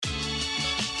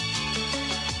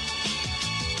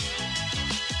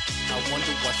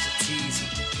wonder why she tease me.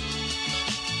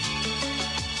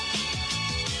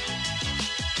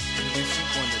 And then she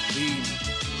wanna leave me.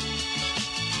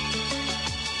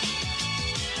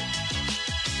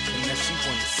 And then she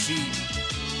wanna see me.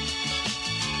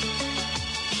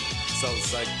 So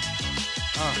it's like,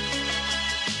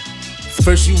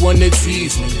 First you wanna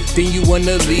tease me, then you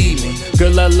wanna leave me.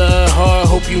 Girl, I love hard,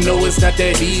 hope you know it's not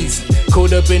that easy.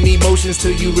 Caught up in emotions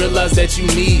till you realize that you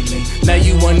need me. Now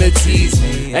you wanna tease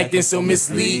me, acting so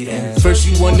misleading. First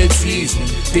you wanna tease me,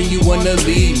 then you wanna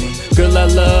leave me. Girl, I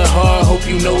love hard, hope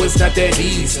you know it's not that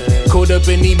easy. Caught up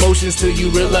in emotions till you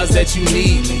realize that you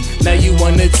need me. Now you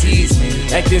wanna tease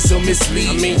me, acting so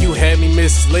misleading. I mean, you had me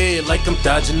misled, like I'm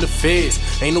dodging the feds.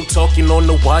 Ain't no talking on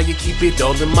the wire, keep it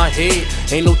all in my head.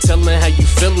 Ain't no telling how you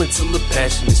feel until the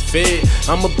passion is fed.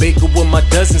 I'm a baker with my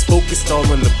dozens, focused all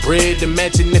on the bread.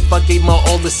 Imagine if I gave my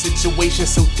all, the situation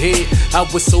so dead. I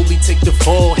would solely take the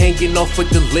fall, hanging off with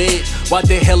the ledge. Why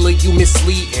the hell are you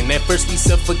misleading? At first we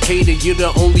suffocated, you're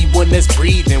the only one that's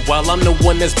breathing, while I'm the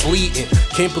one that's bleeding.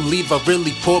 Can't believe I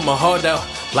really poured my heart out,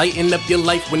 lighting up your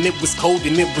life when it was cold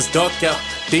and it was dark out.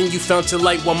 Then you found your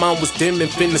light while mine was dim and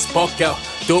finna spark out.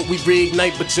 Thought we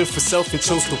reignite, but you're for self and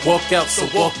chose to walk out, so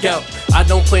walk out. I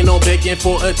don't plan on begging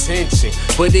for attention,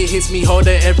 but it hits me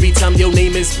harder every time your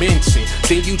name is mentioned.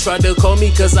 Then you try to call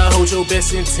me cause I hold your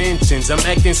best intentions. I'm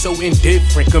acting so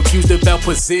indifferent, confused about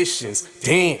positions.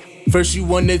 Damn. First you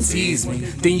wanna tease me,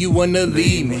 then you wanna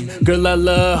leave me. Girl, I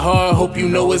love hard, hope you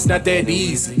know it's not that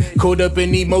easy. Caught up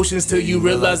in emotions till you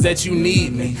realize that you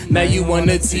need me. Now you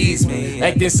wanna tease me,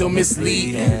 acting so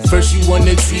misleading. First you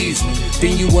wanna tease me,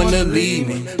 then you wanna leave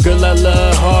me. Girl, I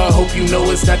love hard, hope you know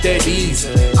it's not that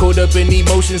easy. Caught up in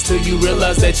emotions till you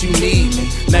realize that you need me.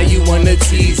 Now you wanna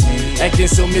tease me, acting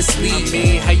so misleading. I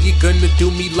mean, how you gonna do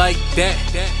me like that?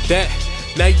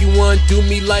 Now you wanna do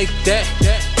me like that?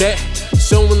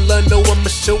 Showing love, no, I'ma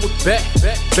show it back.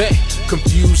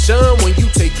 Confusion when you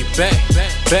take it back.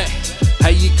 How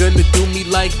you gonna do me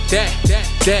like that?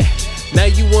 Now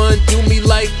you wanna do me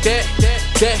like that?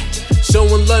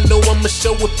 Showing love, no, I'ma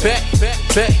show it back.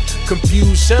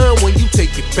 Confusion when you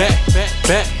take it back.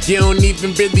 You don't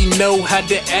even really know how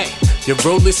to act. Your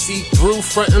roller see through,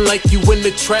 frontin' like you in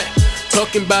the trap.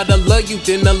 Talking about I love you,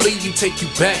 then I leave you, take you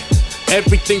back.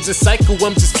 Everything's a cycle,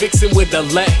 I'm just fixing with a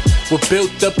lack. We're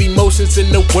built up emotions in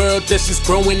the world that's just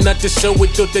growing, not to show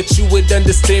it. Thought that you would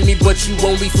understand me, but you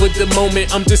only for the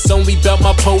moment. I'm just only about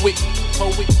my poet.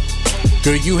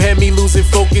 Girl, you had me losing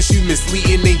focus, you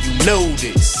misleading and you know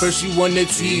this. First you wanna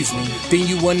tease me, then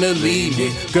you wanna leave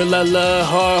me. Girl, I love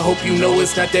hard, hope you know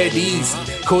it's not that easy.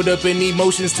 Caught up in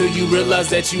emotions till you realize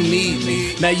that you need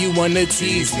me. Now you wanna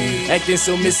tease me, acting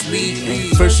so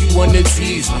misleading. First you wanna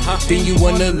tease me, then you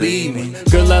wanna leave me.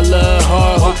 Girl, I love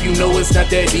hard, hope you know it's not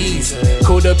that easy.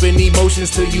 Caught up in emotions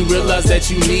till you realize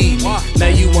that you need me. Now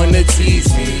you wanna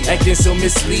tease me, acting so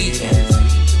misleading.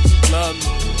 Love me.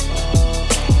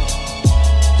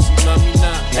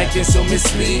 Acting so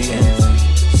misleading.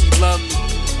 She love me.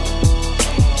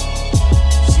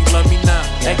 She love me now.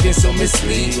 Acting so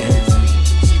misleading.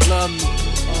 She love me.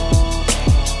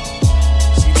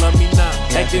 She love me now.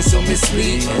 Acting so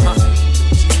misleading.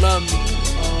 She love me.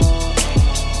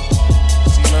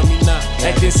 She love me now.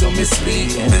 Acting so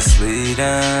misleading.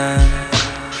 Misleading.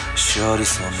 Shorty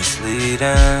so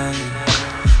misleading.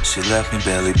 She left me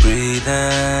barely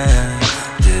breathing.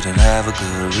 Didn't have a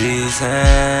good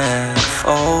reason.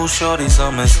 Oh, shorty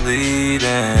so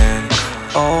misleading.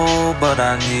 Oh, but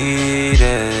I need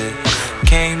it.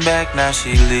 Came back, now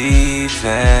she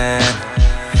leaving.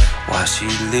 Why she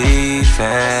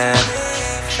leaving?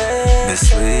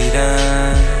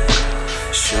 Misleading.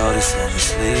 Shorty so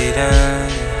misleading.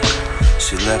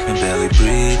 She left me barely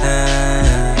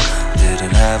breathing.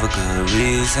 Didn't have a good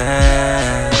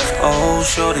reason. Oh,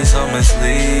 shorty so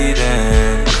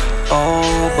misleading.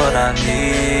 Oh, but I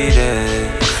need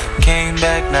it. Came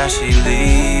back, now she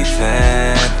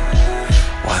leaving.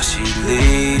 Why she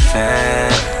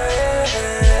leaving?